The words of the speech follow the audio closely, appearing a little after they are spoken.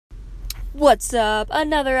What's up?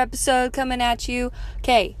 Another episode coming at you.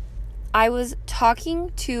 Okay, I was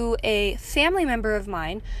talking to a family member of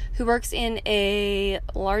mine who works in a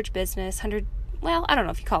large business, I don't know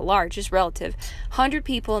if you call it large, just relative, 100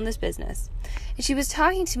 people in this business. And she was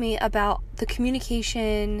talking to me about the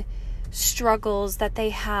communication struggles that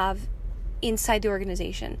they have inside the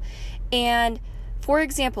organization. And for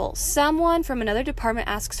example, someone from another department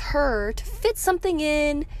asks her to fit something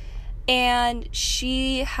in, and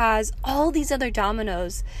she has all these other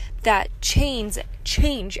dominoes that change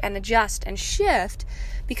and adjust and shift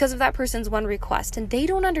because of that person's one request. And they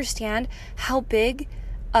don't understand how big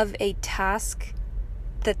of a task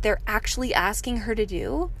that they're actually asking her to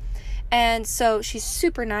do. And so she's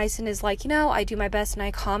super nice and is like, I do my best and I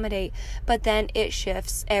accommodate. But then it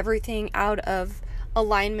shifts everything out of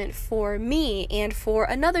alignment for me and for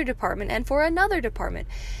another department and for another department.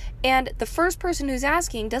 And the first person who's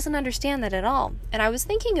asking doesn't understand that at all. And I was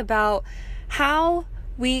thinking about how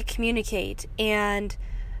we communicate. And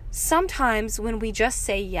sometimes when we just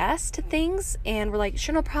say yes to things and we're like,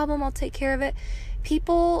 sure, no problem, I'll take care of it.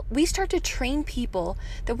 We start to train people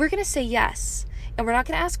that we're going to say yes. And we're not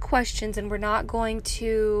going to ask questions, and we're not going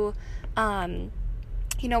to, we're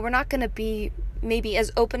not going to be maybe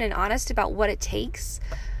as open and honest about what it takes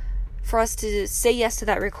for us to say yes to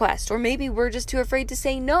that request. Or maybe we're just too afraid to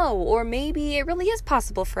say no, or maybe it really is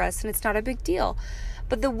possible for us and it's not a big deal.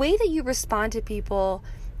 But the way that you respond to people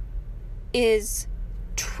is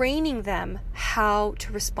training them how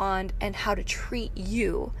to respond and how to treat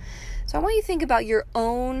you. So I want you to think about your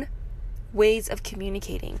own ways of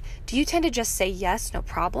communicating. Do you tend to just say yes, no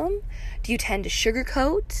problem? Do you tend to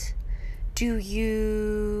sugarcoat?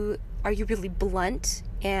 Are you really blunt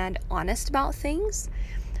and honest about things?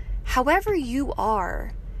 However you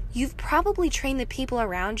are, you've probably trained the people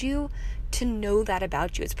around you to know that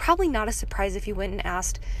about you. It's probably not a surprise if you went and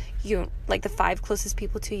asked the 5 closest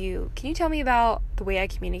people to you, can you tell me about the way I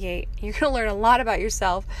communicate? You're going to learn a lot about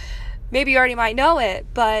yourself. Maybe you already might know it,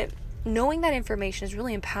 but knowing that information is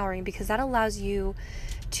really empowering because that allows you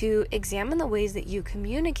to examine the ways that you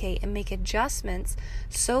communicate and make adjustments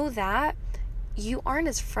so that you aren't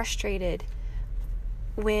as frustrated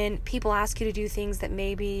when people ask you to do things that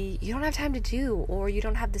maybe you don't have time to do or you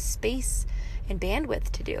don't have the space and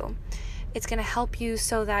bandwidth to do. It's going to help you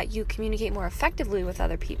so that you communicate more effectively with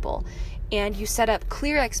other people and you set up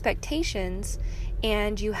clear expectations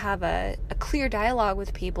and you have a clear dialogue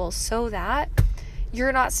with people so that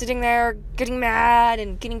you're not sitting there getting mad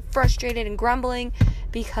and getting frustrated and grumbling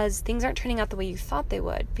because things aren't turning out the way you thought they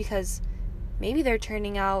would, because maybe they're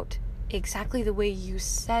turning out exactly the way you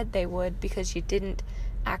said they would because you didn't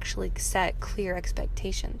actually set clear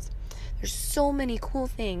expectations. There's so many cool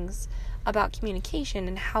things about communication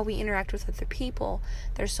and how we interact with other people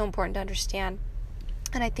that are so important to understand.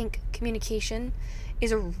 And I think communication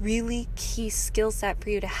is a really key skill set for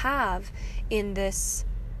you to have in this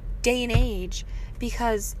day and age,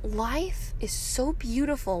 because life is so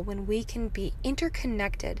beautiful when we can be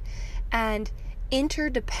interconnected and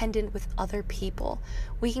interdependent with other people.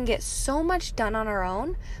 We can get so much done on our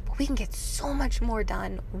own, but we can get so much more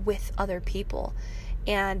done with other people.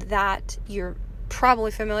 And that you're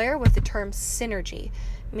probably familiar with the term synergy,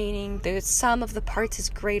 meaning the sum of the parts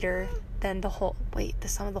is greater than the whole. Wait, the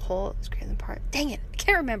sum of the whole is greater than the part. Dang it, I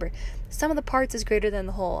can't remember. The sum of the parts is greater than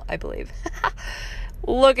the whole, I believe.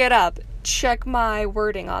 Look it up. Check my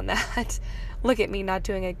wording on that. Look at me not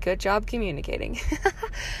doing a good job communicating.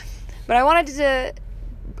 But I wanted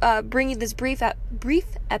to bring you this brief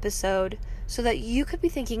episode so that you could be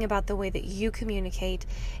thinking about the way that you communicate.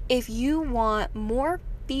 If you want more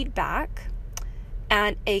feedback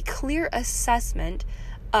and a clear assessment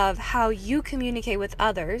of how you communicate with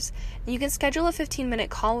others, you can schedule a 15-minute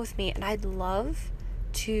call with me, and I'd love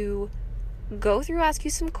to go through, ask you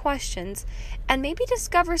some questions, and maybe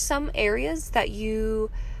discover some areas that you're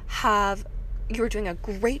doing a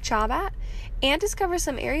great job at, and discover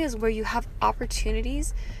some areas where you have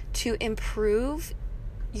opportunities to improve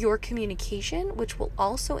your communication, which will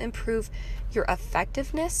also improve your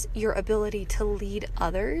effectiveness, your ability to lead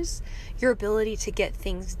others, your ability to get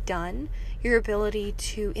things done, your ability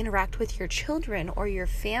to interact with your children or your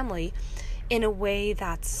family in a way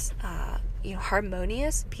that's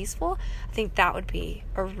harmonious, peaceful. I think that would be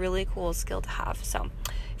a really cool skill to have. So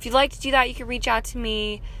if you'd like to do that, you can reach out to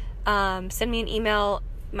me. Send me an email.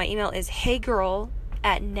 My email is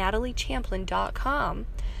heygirl@nataliechamplin.com.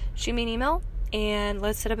 Shoot me an email and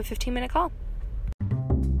let's set up a 15-minute call.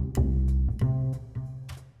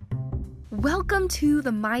 Welcome to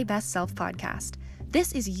the My Best Self podcast.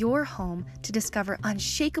 This is your home to discover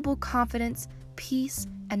unshakable confidence, peace,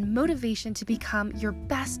 and motivation to become your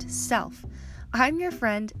best self. I'm your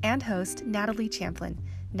friend and host, Natalie Champlin.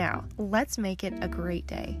 Now, let's make it a great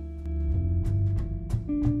day.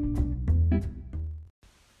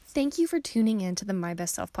 Thank you for tuning in to the My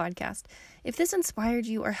Best Self podcast. If this inspired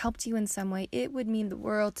you or helped you in some way, it would mean the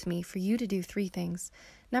world to me for you to do 3 things.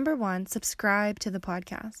 Number 1, subscribe to the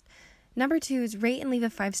podcast. Number 2 is rate and leave a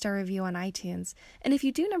 5-star review on iTunes. And if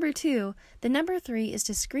you do number 2, the number 3 is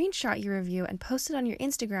to screenshot your review and post it on your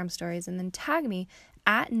Instagram stories and then tag me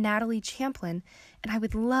at Natalie Champlin. And I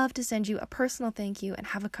would love to send you a personal thank you and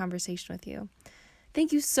have a conversation with you.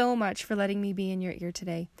 Thank you so much for letting me be in your ear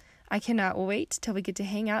today. I cannot wait till we get to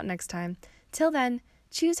hang out next time. Till then,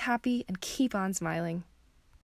 choose happy and keep on smiling.